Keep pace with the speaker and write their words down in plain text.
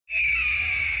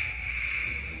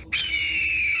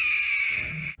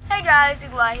Hey guys,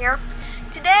 Eli here.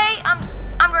 Today I'm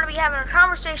going to be having a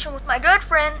conversation with my good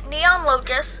friend Neon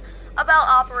Locust about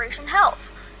Operation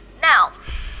Health. Now,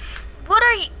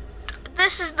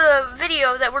 this is the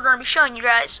video that we're going to be showing you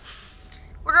guys.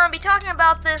 We're going to be talking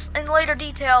about this in later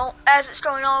detail as it's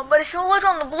going on, but if you look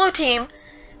on the blue team,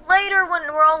 later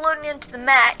when we're all loading into the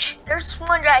match, there's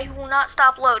one guy who will not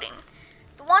stop loading.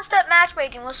 The one-step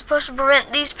matchmaking was supposed to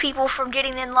prevent these people from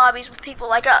getting in lobbies with people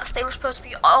like us. They were supposed to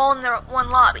be all in their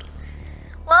one lobby.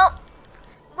 Well,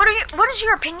 what is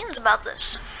your opinions about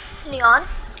this, Neon?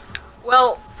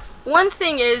 Well, one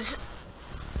thing is,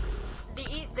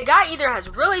 the guy either has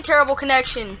really terrible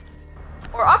connection,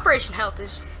 or Operation Health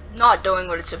is not doing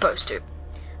what it's supposed to.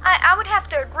 I would have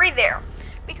to agree there,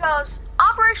 because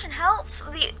Operation Health,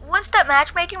 the one-step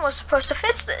matchmaking was supposed to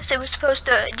fix this. It was supposed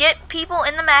to get people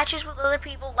in the matches with other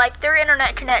people, like their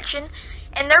internet connection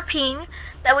and their ping.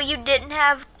 That way you didn't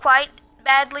have quite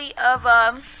badly of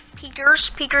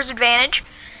Peaker's advantage.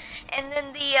 And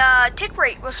then the tick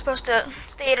rate was supposed to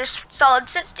stay at a solid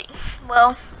 60.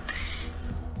 Well,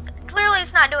 clearly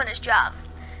it's not doing its job.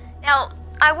 Now,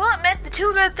 I will admit the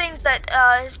two good things that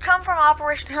has come from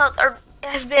Operation Health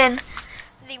has been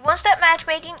the one-step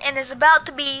matchmaking and is about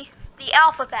to be the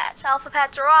alpha pats. Alpha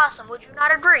pats are awesome. Would you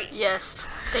not agree? Yes,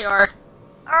 they are.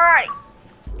 Alrighty.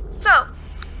 So,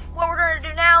 what we're going to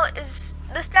do now is,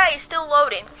 this guy is still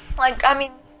loading.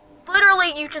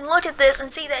 Literally you can look at this and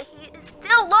see that he is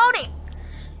still loading.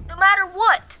 No matter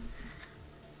what.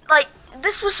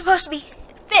 This was supposed to be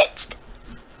fixed.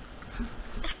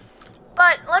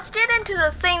 But let's get into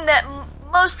the thing that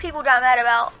most people got mad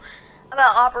about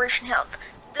Operation Health.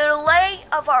 The delay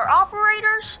of our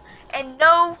operators and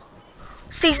no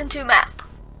Season 2 map.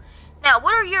 Now,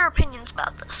 what are your opinions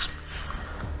about this?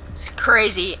 It's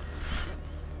crazy.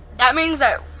 That means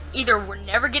that either we're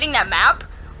never getting that map,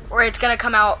 or it's gonna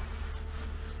come out,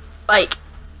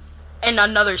 in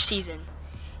another season.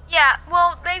 Yeah,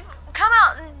 well, they've come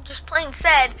out and just plain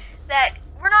said that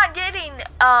we're not getting,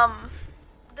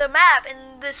 the map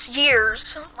in this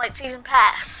year's, season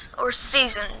pass, or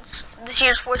seasons, this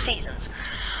year's 4 seasons.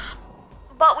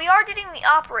 But we are getting the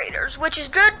operators, which is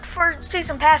good for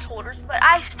season pass holders, but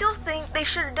I still think they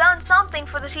should have done something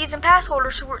for the season pass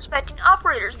holders who were expecting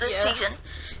operators this season.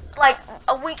 Like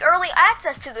a week early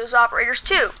access to those operators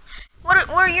too. What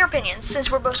are your opinions, since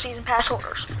we're both season pass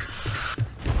holders?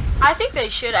 I think they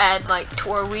should add, to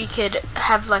where we could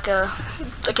have, a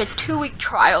 2-week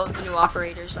trial of the new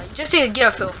operators, just to get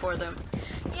a feel for them.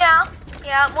 Yeah,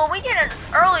 well, we get an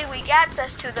early week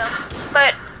access to them,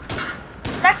 but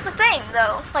that's the thing,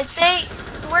 though.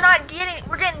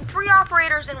 We're getting 3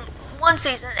 operators in one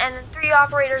season, and then 3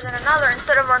 operators in another,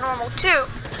 instead of our normal 2.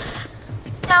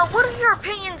 Now, what are your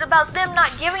opinions about them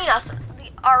not giving us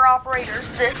our operators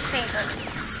this season?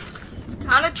 It's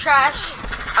kind of trash.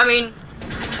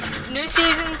 New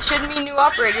season should mean new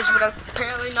operators, but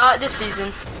apparently not this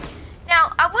season.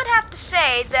 Now, I would have to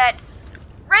say that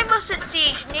Rainbow Six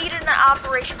Siege needed an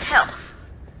Operation Health,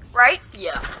 right?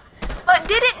 Yeah. But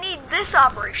did it need this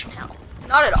Operation Health?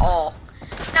 Not at all.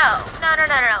 No.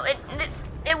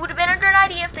 It would have been a good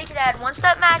idea if they could add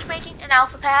one-step matchmaking and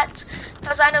alpha pats,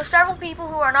 because I know several people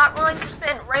who are not willing to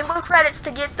spend rainbow credits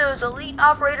to get those elite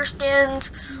operator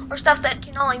skins or stuff that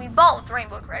can only be bought with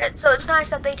rainbow credits. So it's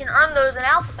nice that they can earn those in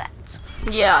alpha pats.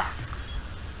 Yeah.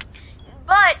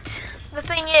 But the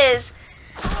thing is,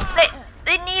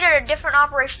 they needed a different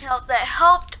Operation Health that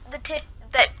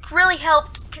really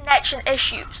helped connection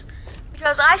issues.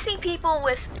 Because I see people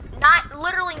with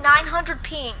literally 900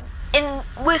 ping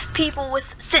with people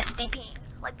with 60 ping.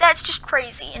 That's just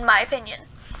crazy, in my opinion.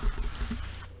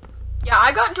 Yeah,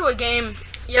 I got into a game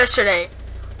yesterday.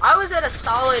 I was at a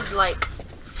solid,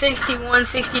 61,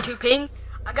 62 ping.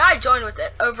 A guy joined with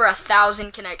it, over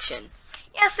 1,000 connection.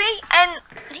 Yeah, see? And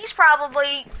he's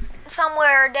probably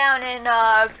somewhere down in,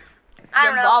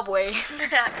 Zimbabwe.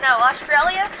 No,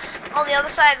 Australia, on the other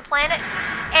side of the planet.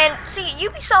 And see,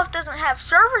 Ubisoft doesn't have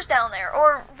servers down there,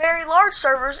 or very large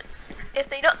servers. If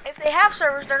they have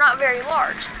servers, they're not very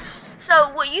large.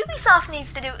 So what Ubisoft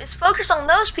needs to do is focus on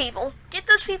those people, get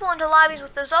those people into lobbies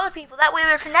with those other people. That way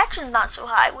their connection's not so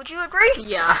high. Would you agree?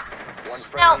 Yeah.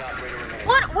 Now,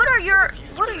 what are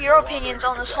your opinions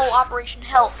on this whole Operation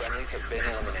Health?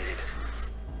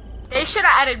 They should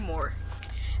have added more.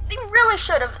 They really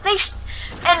should have.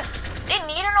 And they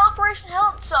need an Operation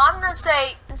Health, so I'm gonna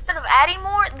say instead of adding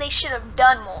more, they should have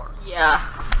done more. Yeah.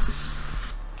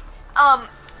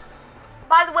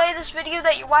 By the way, this video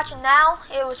that you're watching now,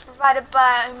 it was provided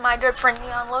by my good friend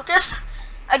Neon Locust.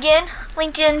 Again,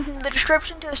 linked in the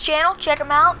description to his channel. Check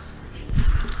him out.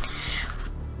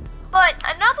 But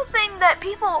another thing that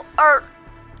people are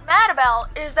mad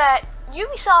about is that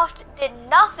Ubisoft did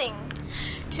nothing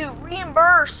to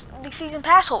reimburse the season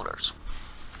pass holders.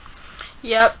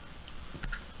 Yep.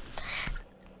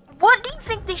 What do you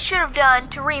think they should have done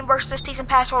to reimburse the season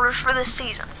pass holders for this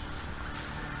season?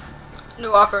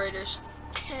 New operators.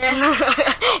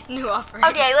 New operators.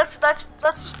 Okay, let's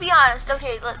just be honest.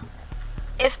 Okay,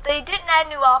 if they didn't add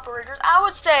new operators, I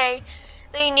would say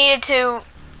they needed to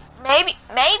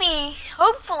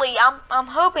hopefully, I'm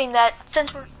hoping that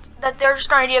since that they're just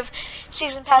going to give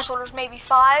season pass holders maybe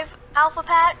 5 alpha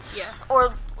packs, Yeah.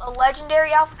 or a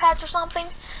legendary alpha packs or something.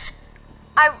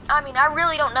 I mean, I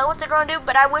really don't know what they're going to do,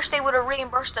 but I wish they would have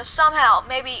reimbursed us somehow.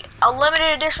 Maybe a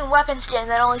limited edition weapon skin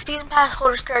that only season pass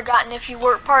holders could have gotten if you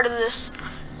were part of this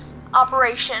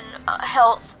Operation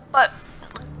Health. But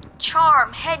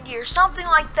charm, headgear, something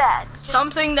like that.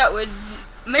 Something that would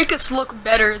make us look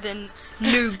better than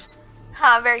noobs.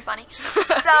 Very funny.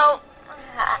 So,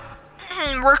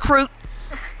 recruit.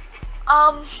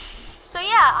 So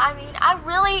yeah, I mean,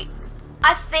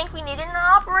 I think we needed an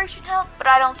Operation Health, but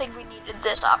I don't think we needed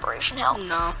this Operation Health.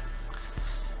 No.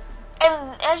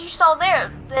 And as you saw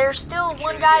there's still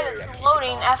one guy that's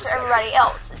loading after everybody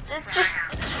else. It's just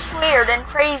weird and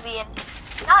crazy, and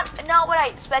not what I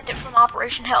expected from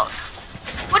Operation Health.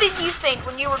 What did you think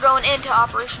when you were going into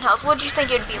Operation Health? What did you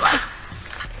think it'd be like?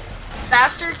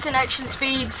 Faster connection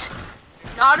speeds,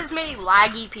 not as many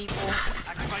laggy people,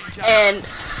 and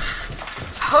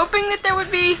hoping that there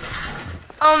would be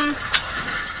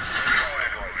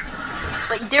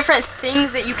like different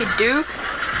things that you could do.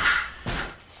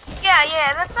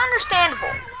 Yeah, that's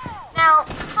understandable. Now,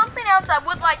 something else I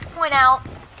would like to point out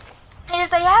is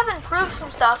they have improved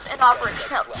some stuff in Operation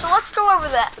Health. So let's go over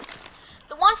that.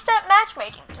 The one-step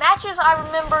matchmaking. Matches, I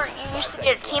remember you used to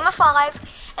get a team of 5,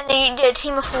 and then you did a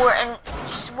team of 4, and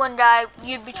just one guy,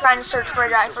 you'd be trying to search for a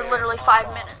guy for literally 5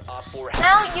 minutes.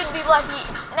 Now you'd be lucky,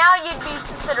 now you'd be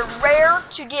considered rare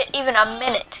to get even a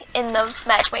minute in the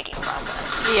matchmaking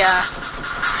process. Yeah.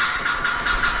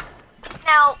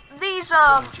 Now, these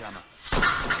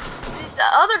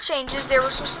other changes, there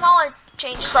were some smaller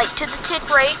changes, like to the tick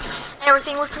rate and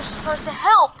everything, which was supposed to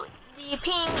help the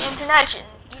ping and connection.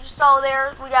 You just saw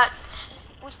there,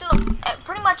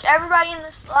 pretty much everybody in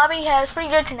this lobby has pretty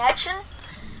good connection.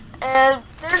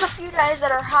 There's a few guys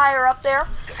that are higher up there,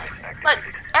 but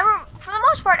for the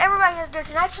most part, everybody has good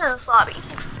connection in this lobby.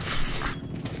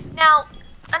 Now,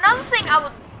 another thing I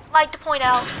would like to point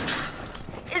out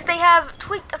is they have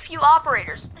tweaked a few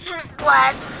operators.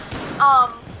 Glass,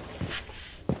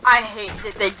 I hate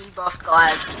that they debuffed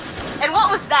Glass. And what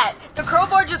was that? The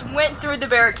crowbar just went through the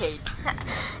barricade.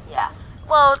 Yeah.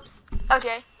 Well,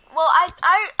 okay. Well,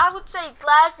 I would say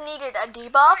Glass needed a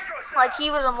debuff, like he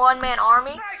was a one-man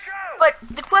army. But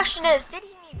the question is, did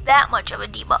he need that much of a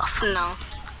debuff? No.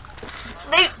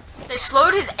 They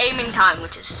slowed his aiming time,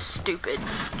 which is stupid.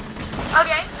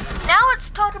 Okay. Now let's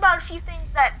talk about a few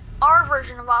things that our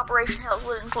version of Operation Health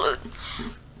would include.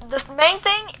 The main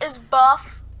thing is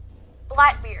buff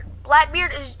Blackbeard.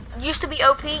 Blackbeard used to be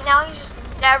OP, now he's just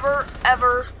never,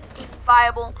 ever even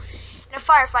viable in a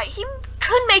firefight. He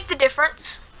could make the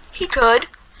difference. He could.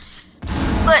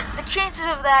 But the chances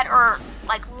of that are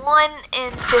like 1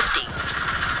 in 50.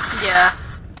 Yeah.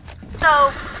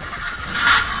 So,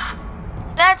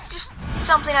 that's just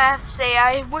something I have to say.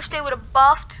 I wish they would have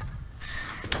buffed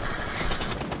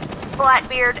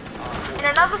Blackbeard. And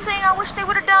another thing I wish they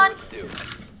would have done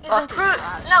is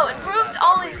improved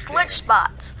all these glitch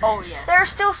spots. Oh yes. There are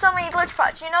still so many glitch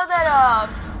spots. You know that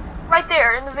right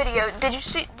there in the video.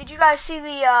 Did you guys see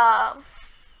the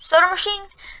soda machine?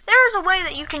 There is a way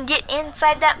that you can get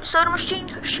inside that soda machine,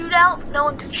 shoot out, no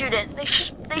one can shoot in. They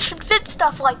should fit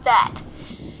stuff like that,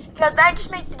 because that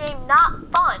just makes the game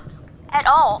not fun at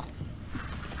all.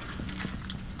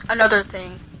 Another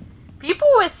thing,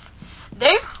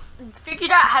 they've figured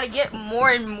out how to get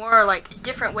more and more like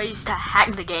different ways to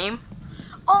hack the game.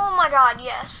 Oh my god,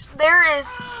 yes. There is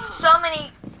so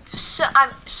many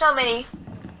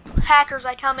hackers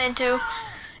I come into,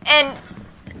 and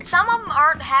some of them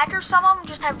aren't hackers, some of them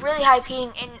just have really high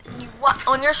ping, and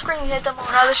on your screen you hit them,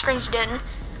 on other screens you didn't.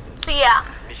 So yeah.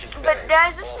 But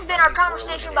guys, this has been our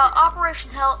conversation about Operation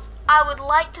Health. I would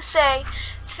like to say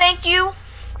thank you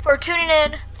for tuning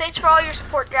in. Thanks for all your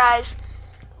support, guys.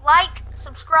 Like,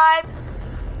 subscribe,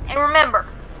 and remember,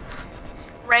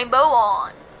 Rainbow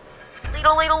on.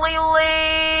 Leedle, leedle, leedle,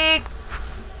 leedle.